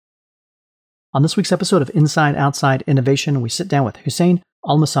On this week's episode of Inside Outside Innovation, we sit down with Hussein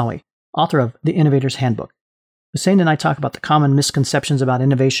Almassawi, author of The Innovator's Handbook. Hussein and I talk about the common misconceptions about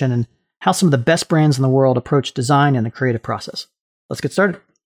innovation and how some of the best brands in the world approach design and the creative process. Let's get started.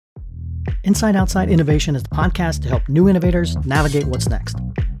 Inside Outside Innovation is the podcast to help new innovators navigate what's next.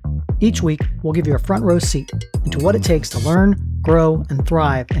 Each week, we'll give you a front row seat into what it takes to learn, grow, and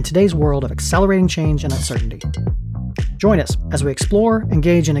thrive in today's world of accelerating change and uncertainty. Join us as we explore,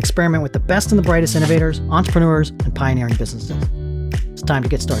 engage, and experiment with the best and the brightest innovators, entrepreneurs, and pioneering businesses. It's time to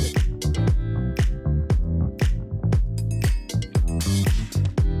get started.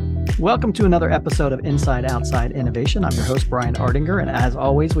 Welcome to another episode of Inside Outside Innovation. I'm your host, Brian Ardinger, and as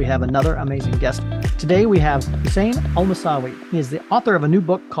always, we have another amazing guest. Today, we have Hussein Almassawi. He is the author of a new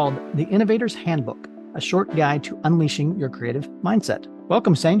book called The Innovator's Handbook, a short guide to unleashing your creative mindset.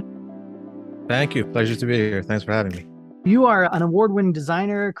 Welcome, Hussein. Thank you. Pleasure to be here. Thanks for having me. You are an award-winning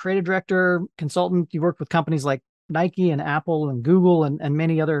designer, creative director, consultant. You worked with companies like Nike and Apple and Google and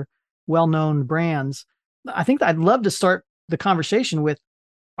many other well-known brands. I think I'd love to start the conversation with,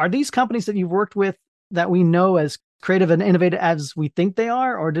 are these companies that you've worked with that we know as creative and innovative as we think they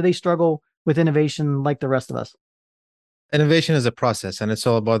are, or do they struggle with innovation like the rest of us? Innovation is a process, and it's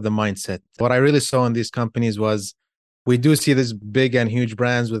all about the mindset. What I really saw in these companies was we do see these big and huge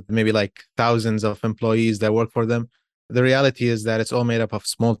brands with maybe like thousands of employees that work for them. The reality is that it's all made up of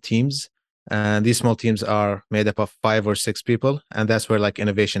small teams, and these small teams are made up of 5 or 6 people, and that's where like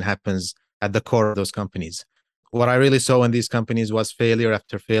innovation happens at the core of those companies. What I really saw in these companies was failure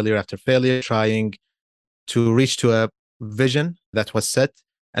after failure after failure, trying to reach to a vision that was set.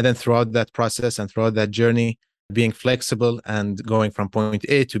 And then throughout that process and throughout that journey, being flexible and going from point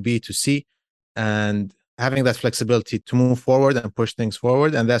A to B to C and having that flexibility to move forward and push things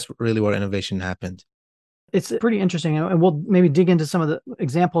forward. And that's really where innovation happened. It's pretty interesting. And we'll maybe dig into some of the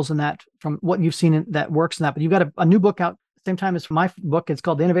examples in that from what you've seen that works in that. But you've got a new book out at the same time as my book. It's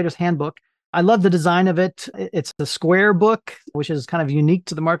called The Innovator's Handbook. I love the design of it. It's a square book, which is kind of unique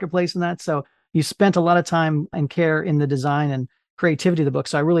to the marketplace in that. So you spent a lot of time and care in the design and creativity of the book.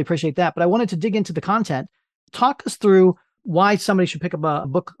 So I really appreciate that. But I wanted to dig into the content. Talk us through why somebody should pick up a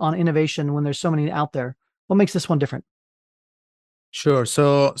book on innovation when there's so many out there. What makes this one different? Sure.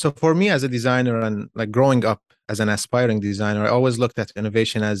 So for me as a designer and like growing up as an aspiring designer, I always looked at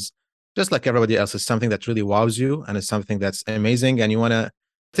innovation as just like everybody else. It's something that really wows you and it's something that's amazing and you want to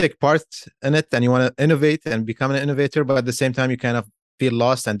take part in it and you want to innovate and become an innovator, but at the same time, you kind of feel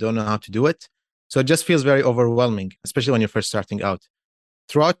lost and don't know how to do it. So it just feels very overwhelming, especially when you're first starting out.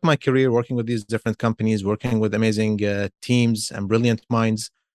 Throughout my career, working with these different companies, working with amazing teams and brilliant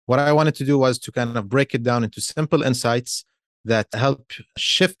minds, what I wanted to do was to kind of break it down into simple insights that help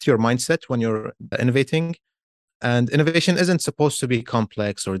shift your mindset when you're innovating. And innovation isn't supposed to be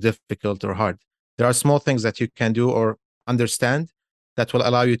complex or difficult or hard. There are small things that you can do or understand that will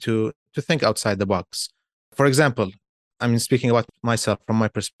allow you to think outside the box. For example, I'm speaking about myself from my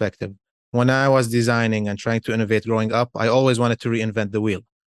perspective. When I was designing and trying to innovate growing up, I always wanted to reinvent the wheel.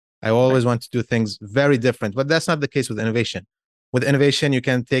 I always want to do things very different, but that's not the case with innovation. With innovation, you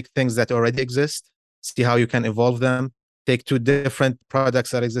can take things that already exist, see how you can evolve them, take 2 different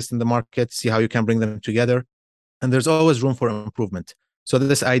products that exist in the market, see how you can bring them together. And there's always room for improvement. So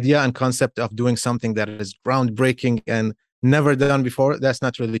this idea and concept of doing something that is groundbreaking and never done before, that's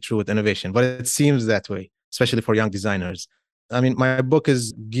not really true with innovation, but it seems that way, especially for young designers. I mean, my book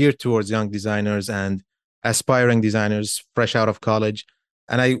is geared towards young designers and aspiring designers fresh out of college.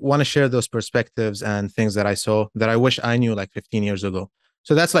 And I want to share those perspectives and things that I saw that I wish I knew like 15 years ago.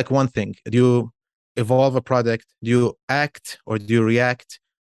 So that's like one thing. Do you evolve a product? Do you act or do you react?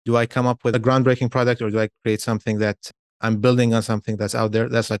 Do I come up with a groundbreaking product or do I create something that I'm building on something that's out there?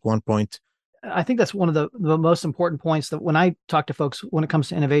 That's like one point. I think that's one of the most important points that when I talk to folks when it comes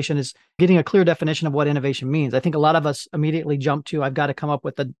to innovation is getting a clear definition of what innovation means. I think a lot of us immediately jump to, I've got to come up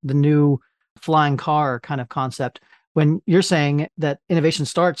with the new flying car kind of concept. When you're saying that innovation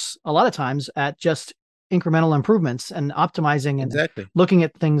starts a lot of times at just incremental improvements and optimizing and looking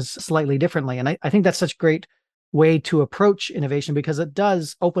at things slightly differently. And I think that's such a great way to approach innovation because it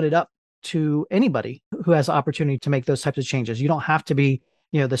does open it up to anybody who has the opportunity to make those types of changes. You don't have to be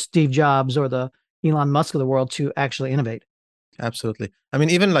the Steve Jobs or the Elon Musk of the world to actually innovate. Absolutely. I mean,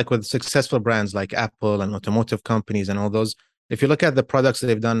 even like with successful brands like Apple and automotive companies and all those, if you look at the products that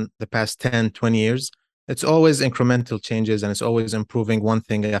they've done the past 10, 20 years, it's always incremental changes and it's always improving one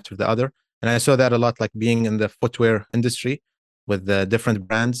thing after the other. And I saw that a lot, like being in the footwear industry with the different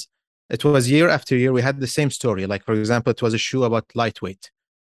brands. It was year after year, we had the same story. Like, for example, it was a shoe about lightweight.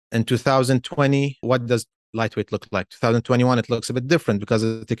 In 2020, what does lightweight look like? 2021, it looks a bit different because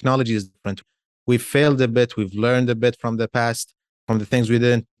the technology is different. we've failed a bit, we've learned a bit from the past, from the things we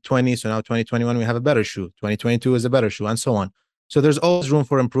did in 20. So now 2021, we have a better shoe. 2022 is a better shoe, and so on. So there's always room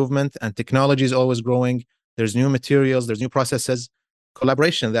for improvement, and technology is always growing. There's new materials, there's new processes.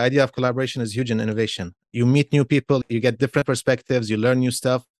 Collaboration, the idea of collaboration is huge in innovation. You meet new people, you get different perspectives, you learn new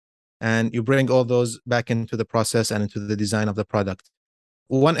stuff, and you bring all those back into the process and into the design of the product.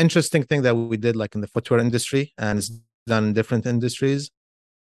 One interesting thing that we did, like in the footwear industry, and it's done in different industries.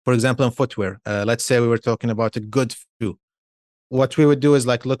 For example, in footwear, let's say we were talking about a good shoe. What we would do is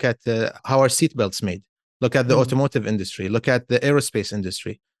like look at how are seatbelts made, look at the automotive industry, look at the aerospace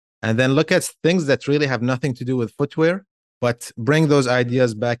industry, and then look at things that really have nothing to do with footwear, but bring those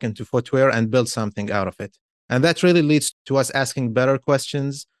ideas back into footwear and build something out of it. And that really leads to us asking better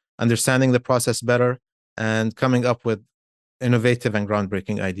questions, understanding the process better, and coming up with innovative and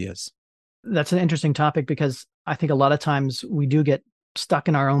groundbreaking ideas. That's an interesting topic because I think a lot of times we do get stuck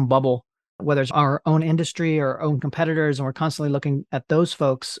in our own bubble, whether it's our own industry or our own competitors, and we're constantly looking at those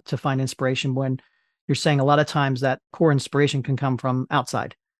folks to find inspiration when you're saying a lot of times that core inspiration can come from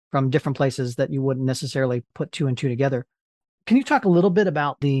outside, from different places that you wouldn't necessarily put two and two together. Can you talk a little bit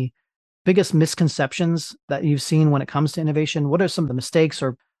about the biggest misconceptions that you've seen when it comes to innovation? What are some of the mistakes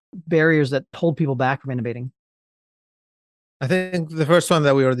or barriers that hold people back from innovating? I think the first one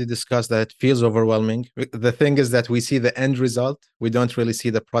that we already discussed, that feels overwhelming. The thing is that we see the end result. We don't really see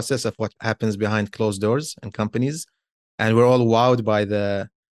the process of what happens behind closed doors in companies. And we're all wowed by the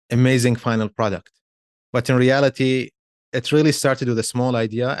amazing final product. But in reality, it really started with a small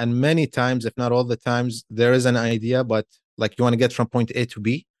idea. And many times, if not all the times, there is an idea, but like you want to get from point A to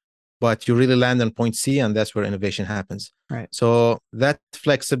B, but you really land on point C, and that's where innovation happens. Right. So that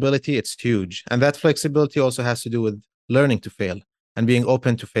flexibility, it's huge. And that flexibility also has to do with learning to fail and being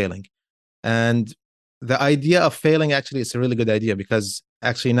open to failing. And the idea of failing actually is a really good idea, because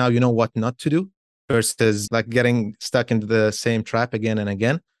actually now you know what not to do versus like getting stuck into the same trap again and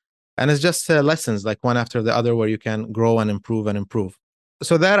again. And it's just lessons like one after the other where you can grow and improve and improve.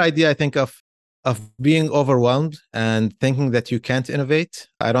 So that idea, I think, of being overwhelmed and thinking that you can't innovate,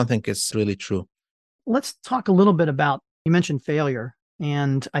 I don't think it's really true. Let's talk a little bit about, you mentioned failure.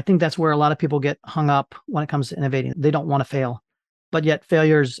 And I think that's where a lot of people get hung up when it comes to innovating. They don't want to fail, but yet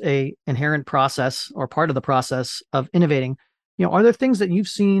failure is a inherent process or part of the process of innovating. Are there things that you've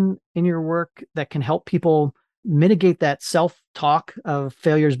seen in your work that can help people mitigate that self-talk of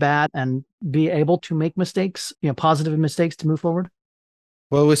failure's bad and be able to make mistakes, positive mistakes to move forward?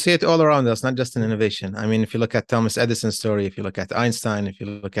 Well, we see it all around us, not just in innovation. I mean, if you look at Thomas Edison's story, if you look at Einstein, if you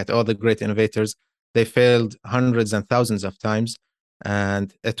look at all the great innovators, they failed hundreds and thousands of times.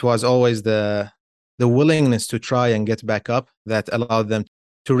 And it was always the willingness to try and get back up that allowed them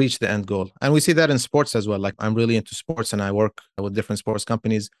to reach the end goal. And we see that in sports as well. Like, I'm really into sports and I work with different sports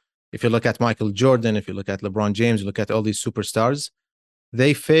companies. If you look at Michael Jordan, if you look at LeBron James, you look at all these superstars,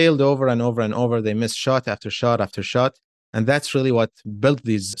 they failed over and over and over. They missed shot after shot after shot. And that's really what built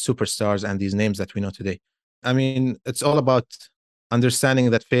these superstars and these names that we know today. I mean, it's all about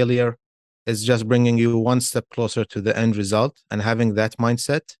understanding that failure is just bringing you one step closer to the end result, and having that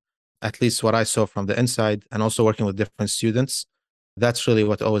mindset, at least what I saw from the inside, and also working with different students, that's really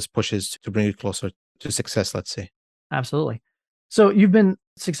what always pushes to bring you closer to success, let's say. Absolutely. So you've been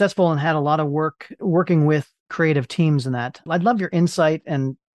successful and had a lot of work working with creative teams in that. I'd love your insight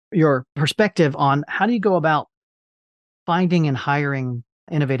and your perspective on how do you go about finding and hiring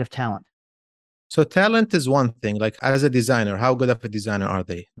innovative talent? So talent is one thing. Like, as a designer, how good of a designer are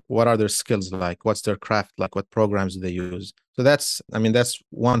they? What are their skills like? What's their craft like? What programs do they use? So that's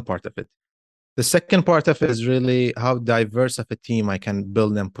one part of it. The second part of it is really how diverse of a team I can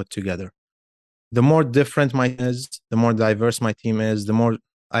build and put together. The more different my team is, the more diverse my team is, the more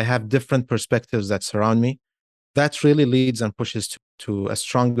I have different perspectives that surround me. That really leads and pushes to a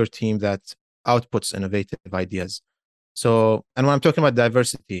stronger team that outputs innovative ideas. So, and when I'm talking about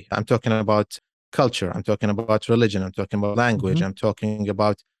diversity, I'm talking about culture, I'm talking about religion, I'm talking about language, I'm talking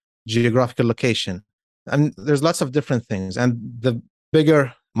about geographical location. And there's lots of different things. And the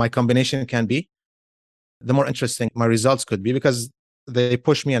bigger my combination can be, the more interesting my results could be, because they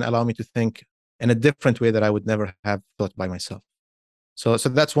push me and allow me to think in a different way that I would never have thought by myself. So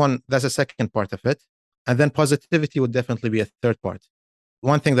that's a second part of it. And then positivity would definitely be a third part.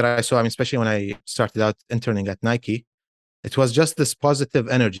 One thing that I saw, I mean, especially when I started out interning at Nike, it was just this positive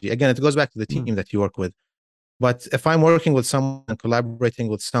energy. Again, it goes back to the team that you work with. But if I'm working with someone, collaborating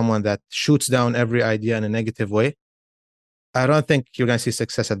with someone that shoots down every idea in a negative way, I don't think you're going to see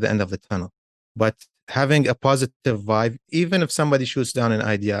success at the end of the tunnel. But having a positive vibe, even if somebody shoots down an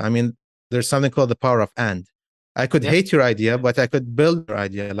idea, I mean, there's something called the power of and. I could hate your idea, but I could build your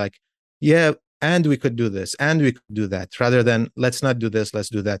idea. Like, yeah, and we could do this, and we could do that, rather than let's not do this, let's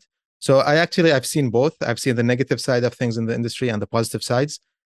do that. So I've seen both. I've seen the negative side of things in the industry and the positive sides.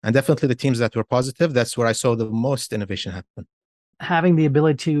 And definitely the teams that were positive, that's where I saw the most innovation happen. Having the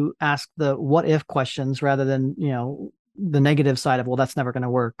ability to ask the what if questions rather than, the negative side of, well, that's never going to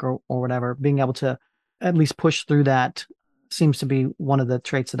work or whatever, being able to at least push through that seems to be one of the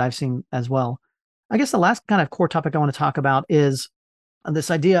traits that I've seen as well. I guess the last kind of core topic I want to talk about is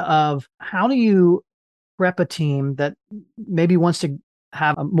this idea of how do you prep a team that maybe wants to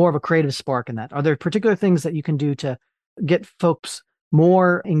have more of a creative spark in that? Are there particular things that you can do to get folks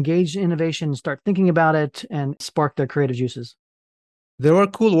more engaged in innovation, start thinking about it, and spark their creative juices? There were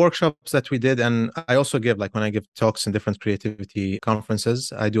cool workshops that we did. And I also give, like when I give talks in different creativity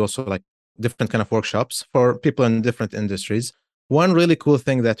conferences, I do also like different kind of workshops for people in different industries. One really cool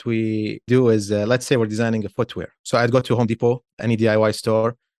thing that we do is, let's say we're designing a footwear. So I'd go to Home Depot, any DIY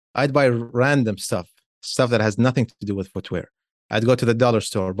store. I'd buy random stuff that has nothing to do with footwear. I'd go to the dollar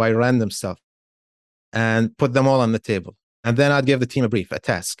store, buy random stuff, and put them all on the table. And then I'd give the team a brief, a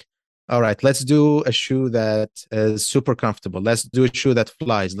task. All right, let's do a shoe that is super comfortable. Let's do a shoe that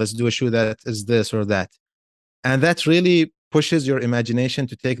flies. Let's do a shoe that is this or that. And that really pushes your imagination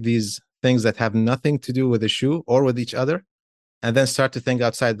to take these things that have nothing to do with the shoe or with each other, and then start to think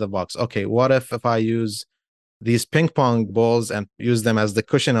outside the box. Okay, what if I use these ping pong balls and use them as the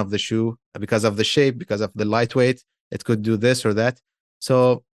cushion of the shoe because of the shape, because of the lightweight? It could do this or that.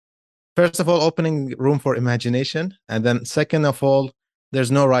 So first of all, opening room for imagination. And then second of all,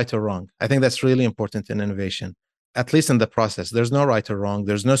 there's no right or wrong. I think that's really important in innovation, at least in the process. There's no right or wrong.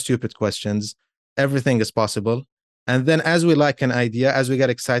 There's no stupid questions. Everything is possible. And then as we like an idea, as we get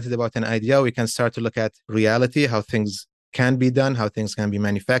excited about an idea, we can start to look at reality, how things can be done, how things can be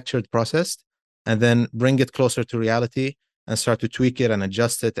manufactured, processed, and then bring it closer to reality and start to tweak it and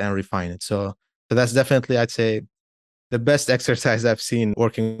adjust it and refine it. So that's definitely, I'd say, the best exercise I've seen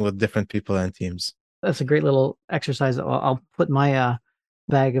working with different people and teams. That's a great little exercise that I'll put in my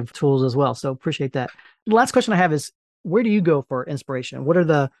bag of tools as well. So appreciate that. The last question I have is, where do you go for inspiration? What are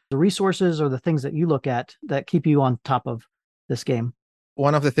the resources or the things that you look at that keep you on top of this game?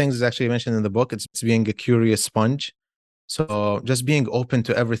 One of the things is actually mentioned in the book. It's being a curious sponge. So just being open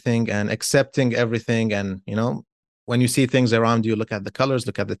to everything and accepting everything. And, when you see things around you, look at the colors,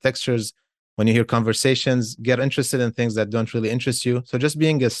 look at the textures. When you hear conversations, get interested in things that don't really interest you. So just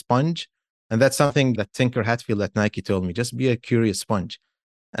being a sponge. And that's something that Tinker Hatfield at Nike told me, just be a curious sponge.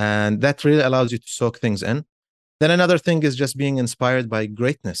 And that really allows you to soak things in. Then another thing is just being inspired by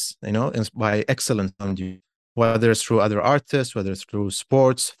greatness, by excellence around you, whether it's through other artists, whether it's through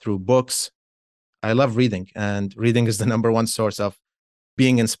sports, through books. I love reading, and reading is the number one source of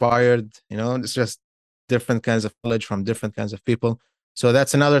being inspired. It's just different kinds of knowledge from different kinds of people. So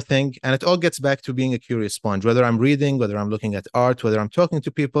that's another thing. And it all gets back to being a curious sponge, whether I'm reading, whether I'm looking at art, whether I'm talking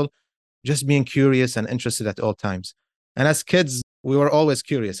to people, just being curious and interested at all times. And as kids, we were always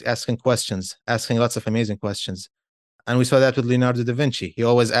curious, asking questions, asking lots of amazing questions. And we saw that with Leonardo da Vinci. He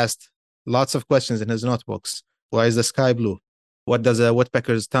always asked lots of questions in his notebooks. Why is the sky blue? What does a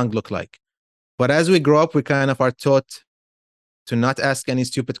woodpecker's tongue look like? But as we grow up, we kind of are taught to not ask any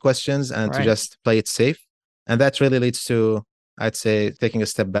stupid questions and to just play it safe. And that really leads to, I'd say, taking a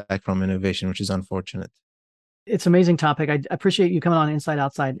step back from innovation, which is unfortunate. It's an amazing topic. I appreciate you coming on Inside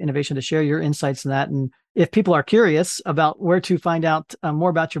Outside Innovation to share your insights in that. And if people are curious about where to find out more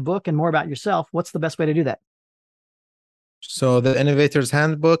about your book and more about yourself, what's the best way to do that? So the Innovator's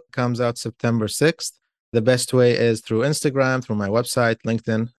Handbook comes out September 6th. The best way is through Instagram, through my website,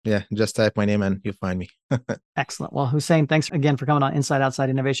 LinkedIn. Yeah, just type my name and you'll find me. Excellent. Well, Hussein, thanks again for coming on Inside Outside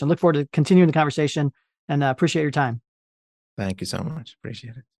Innovation. Look forward to continuing the conversation and appreciate your time. Thank you so much.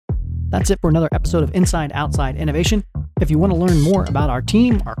 Appreciate it. That's it for another episode of Inside Outside Innovation. If you want to learn more about our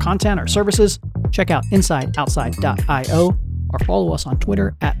team, our content, our services, check out insideoutside.io or follow us on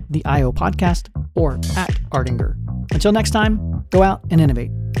Twitter @the IO Podcast or @Ardinger. Until next time, go out and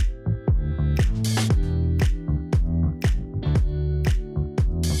innovate.